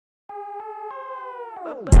Yeah,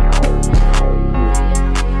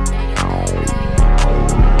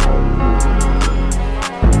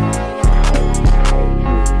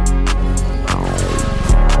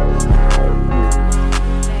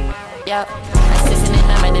 assisting and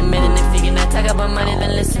I'm admitting and figuring I talk about money,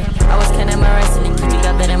 then listen. I was counting my rights and kitchen,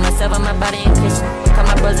 got better myself on my body and kitchen. Call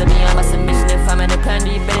my brother beyond my submission. If I'm at a plan,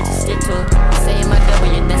 you better just stick to it. You saying my girl, but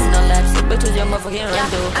you're dancing on laps. The bitch was your motherfucking run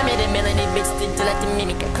through. I made a million, these bitches did you like the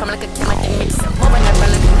mimic. I come like a cat, like the mix. I'm moving that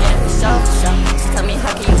brother, can get for sure, for sure. She tell me,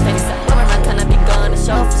 how can you take this up? When I'm trying to be gone, the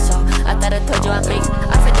show for sure. I thought I told you I'm big.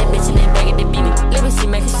 I fed that bitch and then begging to beat me. Let me see,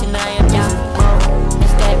 make it shit, now I am young.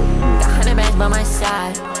 It's that, got 100 bands by my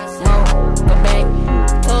side. Go back,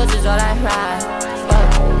 told you's all I ride.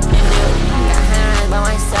 And you got hands by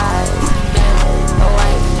my side. Damn, oh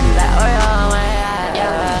white, like oil on my eye.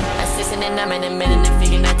 Yeah, assisting and I'm in the middle and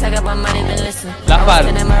figuring I talk about money, then listen. Lafar,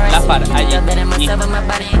 allí. Myself and my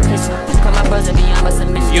body and Christian. Call my brother beyond my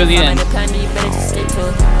submission. Yo didn't. I'm in the plan, you better just stick to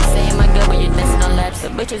it. You saying my girl, but you're dancing on laps. The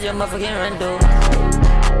bitch was your motherfucking run through.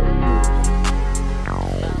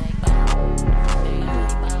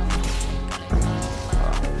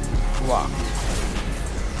 Wow.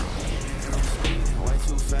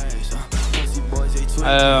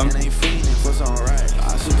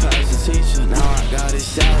 Now I got it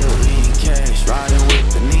salary in cash. Riding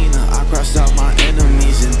with the Nina, I crossed out my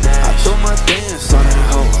enemies and dash. I throw my dance on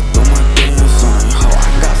that hoe, I throw my dance on that hoe.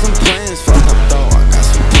 I got some plans, fuck up though. I got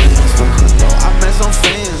some plans, fuck up though. I met some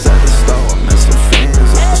fans at the store, I met some fans at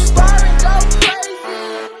the store.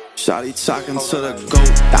 Shawty talking to the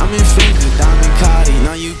goat. Diamond finger, diamond Cardi.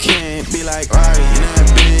 No, you can't be like Roddy. In that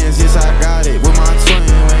Benz, yes I got it. With my twin,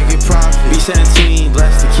 make it profit. B17,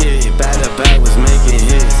 bless the kid. Back to back was making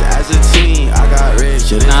hits. As a team, I got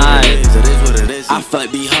rich. It is what it is. It is what it is. I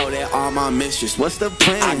fuck behold that all my mistress. What's the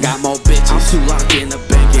plan? I got more bitches. I'm too locked in the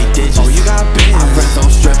bank, 8 digits. Oh, you got bands. I friends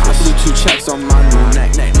on strippers. I blew 2 checks on my new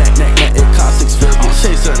neck. It cost 6 figures. I'll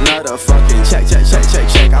chase another fucking check.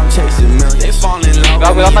 I'm chasing millions. They fall in love.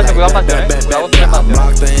 Cuidado tanque, cuidado con el tanque.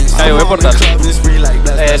 Voy por tal.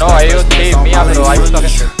 No, hay un team mía, pero hay mucha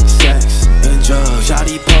gente.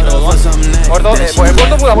 Muerto,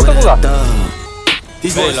 muerto Buda.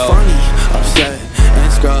 These boys funny, upset,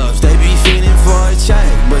 and scrubs. They be feeding for a check,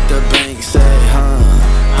 but the bank say,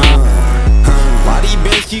 why these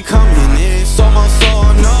banks keep coming in? So much so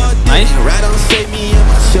I'm not dead. Rat don't save me and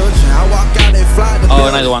my children. I walk out and fly the oh,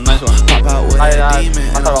 nice one. Pop out with a demon.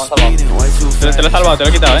 Te lo he salvado, te lo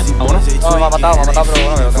he quitado, ¿A uno? No, me ha matado, pero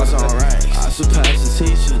bueno, I surpassed the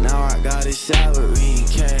teacher, now I got his salary in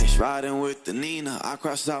cash. Riding with the Nina, I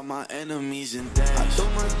crossed out my enemies and dash. I threw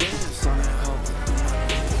my dance on that hoe.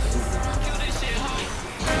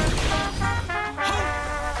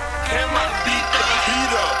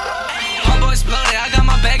 Exploded. I got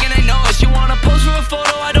my bag and they know it. You wanna pose for a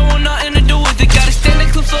photo? I don't want nothing to do with it. Got a standing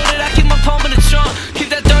clip loaded. I keep my palm in the trunk. Keep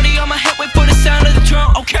that 30 on my head. Wait for the sound of the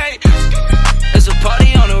drum. Okay. There's a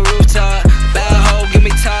party on the rooftop. Bad hoe, give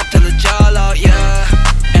me top till the jaw out, yeah.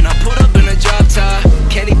 And I put up in a drop top.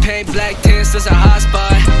 Candy paint, black tints. There's a hot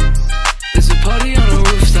spot. There's a party on the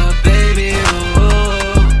rooftop, baby.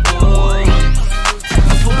 Oh.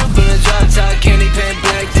 I put up in a drop top. Candy paint,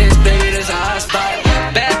 black tints, baby. There's a hot spot.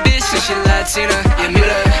 She Latina, yeah, mute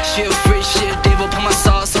her. She a free shit diva. Put my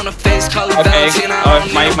sauce on her face, call her Valentina.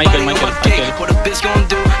 Michael. What a bitch gon'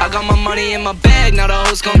 do? I got my money in my bag, now the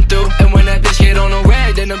hoes come through. And when that bitch get on the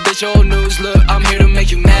rag, then the bitch old news. Look, I'm here to make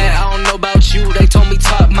you mad. I don't know about you. They told me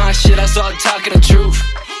talk my shit, I started talking the truth.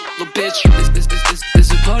 Little bitch,